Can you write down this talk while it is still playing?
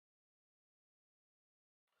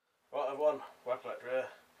Right everyone, Web Collector here.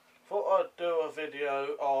 Thought I'd do a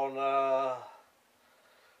video on,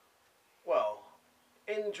 well,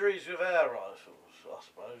 injuries with air rifles, I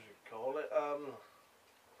suppose you'd call it.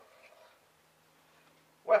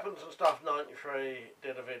 Weapons and Stuff 93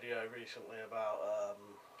 did a video recently about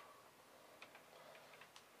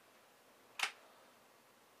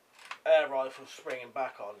air rifles springing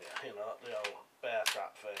back on you, the old bear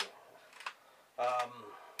trap thing.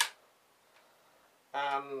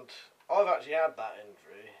 And I've actually had that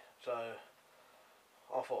injury, so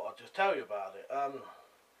I thought I'd just tell you about it.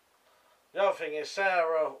 The other thing is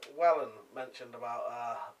Sarah Wellen mentioned about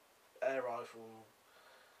air rifle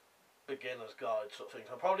beginner's guide sort of thing.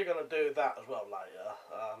 So I'm probably going to do that as well later.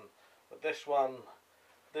 But this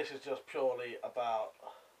is just purely about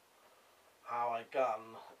how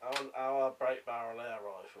how a break barrel air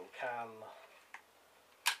rifle can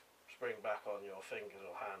spring back on your fingers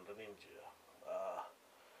or hand and injure you.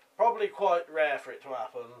 Probably quite rare for it to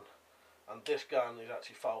happen, and this gun is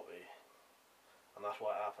actually faulty, and that's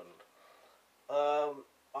what happened.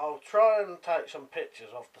 I'll try and take some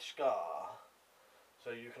pictures of the scar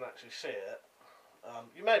so you can actually see it.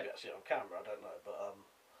 You may be able to see it on camera, I don't know, but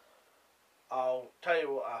I'll tell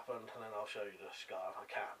you what happened and then I'll show you the scar if I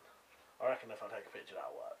can. I reckon if I take a picture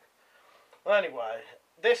that'll work. Well, anyway,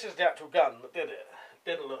 this is the actual gun that did it. It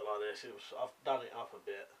didn't look like this. I've done it up a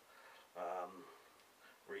bit.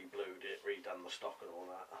 Reblued it, redone the stock and all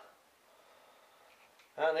that.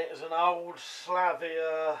 And it is an old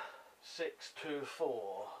Slavia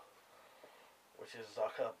 624, which is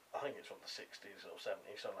like I think it's from the 60s or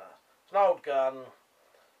 70s, something like that. It's an old gun,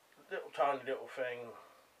 tiny little thing,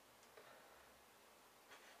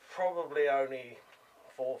 probably only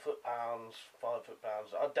 4 foot-pounds, 5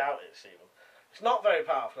 foot-pounds, I doubt it's even. It's not very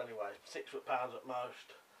powerful anyway, 6 foot-pounds at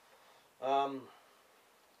most.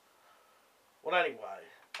 Well, anyway,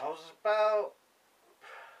 I was about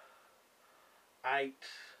 8.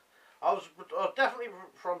 I was definitely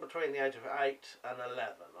from between the age of 8 and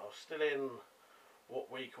 11. I was still in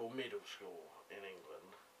what we call middle school in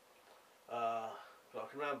England. I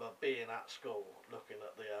can remember being at school, looking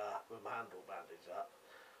at with my handle bandaged up,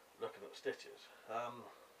 looking at the stitches.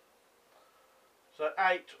 So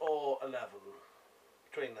 8 or 11,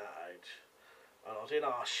 between that age, and I was in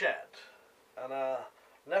our shed, and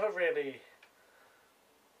never really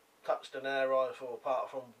touched an air rifle apart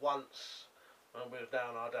from once when we was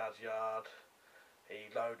down our dad's yard. He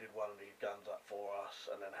loaded one of these guns up for us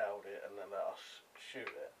and then held it and then let us shoot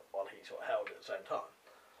it while he sort of held it at the same time.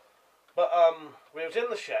 But we was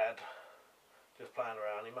in the shed just playing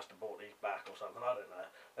around. He must have brought these back or something, I don't know.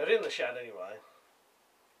 They was in the shed anyway,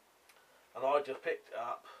 and I just picked it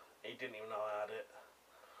up. He didn't even know I had it.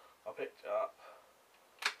 I picked it up,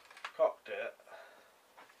 cocked it,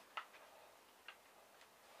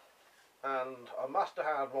 and I must have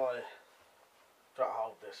had try to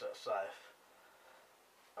hold this at safe.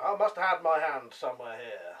 I must have had my hand somewhere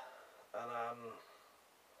here, and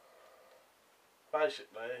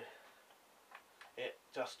basically it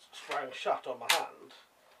just sprang shut on my hand.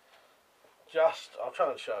 I'll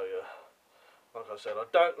try and show you. Like I said, I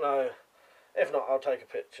don't know. If not, I'll take a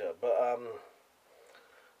picture. But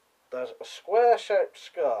there's a square-shaped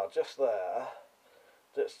scar just there.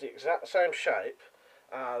 That's the exact same shape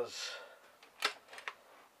as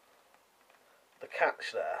the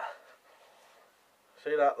catch there.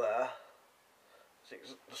 See that there?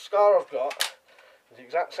 The scar I've got is the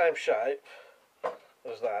exact same shape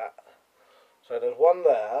as that. So there's one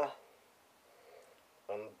there,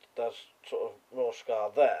 and there's sort of more scar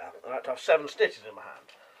there. I had to have 7 stitches in my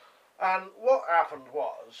hand. And what happened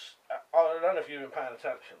was, I don't know if you've been paying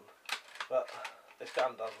attention, but this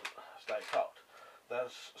gun doesn't stay cocked.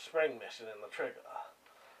 There's a spring missing in the trigger.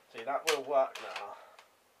 See, that will work now.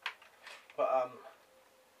 But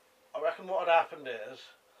I reckon what had happened is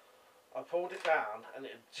I pulled it down and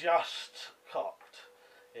it had just cocked.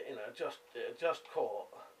 It had just caught.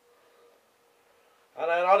 And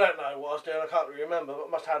then I don't know what I was doing. I can't really remember, but I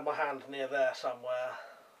must have had my hand near there somewhere,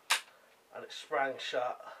 and it sprang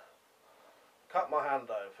shut. Cut my hand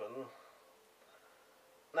open.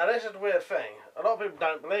 Now this is the weird thing. A lot of people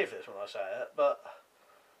don't believe this when I say it, but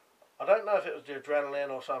I don't know if it was the adrenaline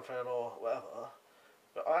or something or whatever,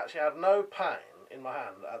 but I actually had no pain in my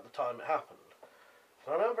hand at the time it happened.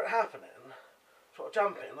 So I remember it happening, sort of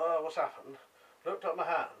jumping, oh, what's happened? Looked at my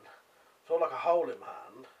hand, saw like a hole in my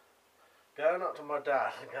hand, going up to my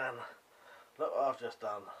dad and going, look what I've just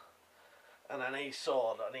done. And then he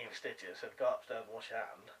saw that I needed stitches, said go upstairs and wash your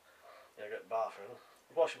hand, go to the bathroom,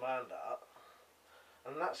 wash my hand out,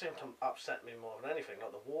 and that seemed to upset me more than anything,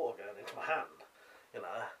 like the water going into my hand,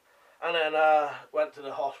 And then went to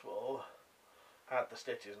the hospital, had the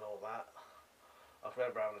stitches and all that. I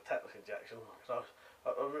remember having a tetanus injection. So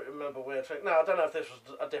I remember weird thing. No, I don't know if this was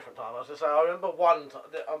a different time. I was just saying, I remember one time,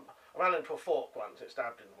 I ran into a fork once, it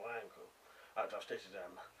stabbed into my ankle. I had to have stitches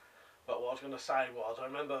in. But what I was going to say was, I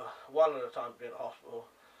remember one of the times being at the hospital,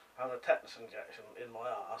 having a tetanus injection in my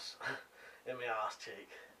arse, in my arse cheek.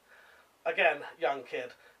 Again, young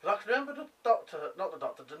kid. Because I can remember the doctor, not the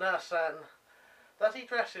doctor, the nurse saying, does he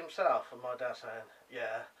dress himself? And my dad saying,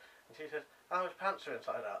 yeah. And she said, oh, his pants are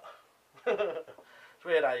inside out. It's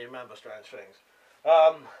weird how you remember strange things.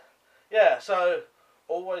 Yeah, so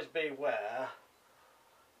always beware.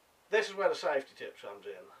 This is where the safety tips comes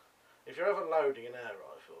in. If you're ever loading an air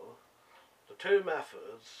rifle, the two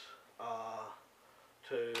methods are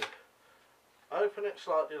to open it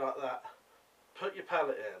slightly like that, put your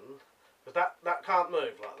pellet in, because that can't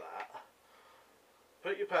move like that.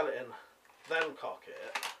 Put your pellet in, then cock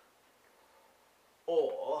it.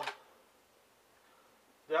 Or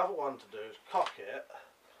the other one to do is cock it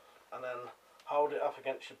and then hold it up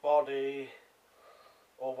against your body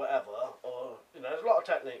or whatever, or you know, there's a lot of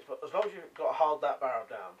techniques, but as long as you've got to hold that barrel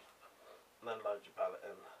down and then load your pellet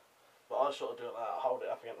in. But I sort of do it like that, hold it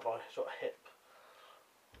up against my sort of hip,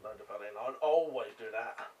 load the pellet in. I'd always do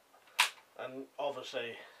that, and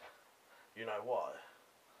obviously you know why,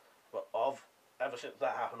 but ever since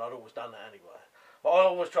that happened I'd always done that anyway. But I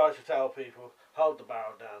always try to tell people, hold the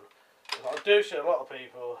barrel down. I do see a lot of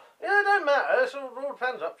people, yeah, it don't matter, it all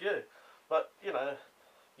depends, up to you. But, you know,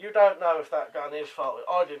 you don't know if that gun is faulty.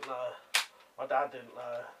 I didn't know, my dad didn't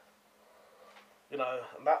know. You know,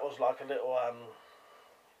 and that was like a little,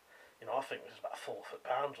 you know, I think it was about 4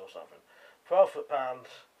 foot-pounds or something. 12 foot-pounds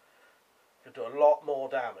could do a lot more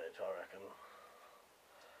damage, I reckon.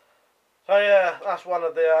 So yeah, that's one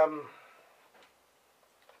of the,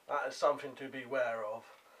 that is something to be aware of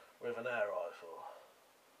with an air rifle.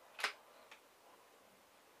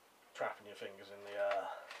 Trapping your fingers in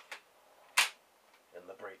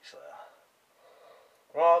the breech there.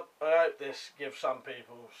 Right, I hope this gives some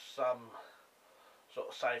people some sort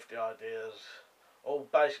of safety ideas. Or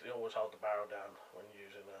basically always hold the barrel down when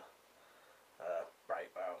using a break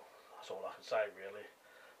barrel. That's all I can say really.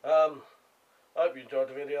 I hope you enjoyed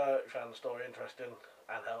the video, I hope you found the story interesting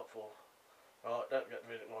and helpful. Right, don't forget to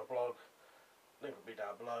visit my blog. Link will be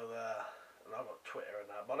down below there. And I've got Twitter and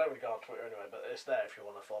that, but I don't really go on Twitter anyway, but it's there if you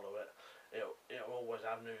want to follow it. It'll always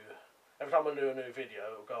have new, every time I do a new video,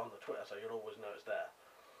 it'll go on the Twitter, so you'll always know it's there.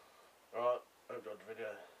 Alright, hope you enjoyed the video.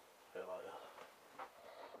 See you later.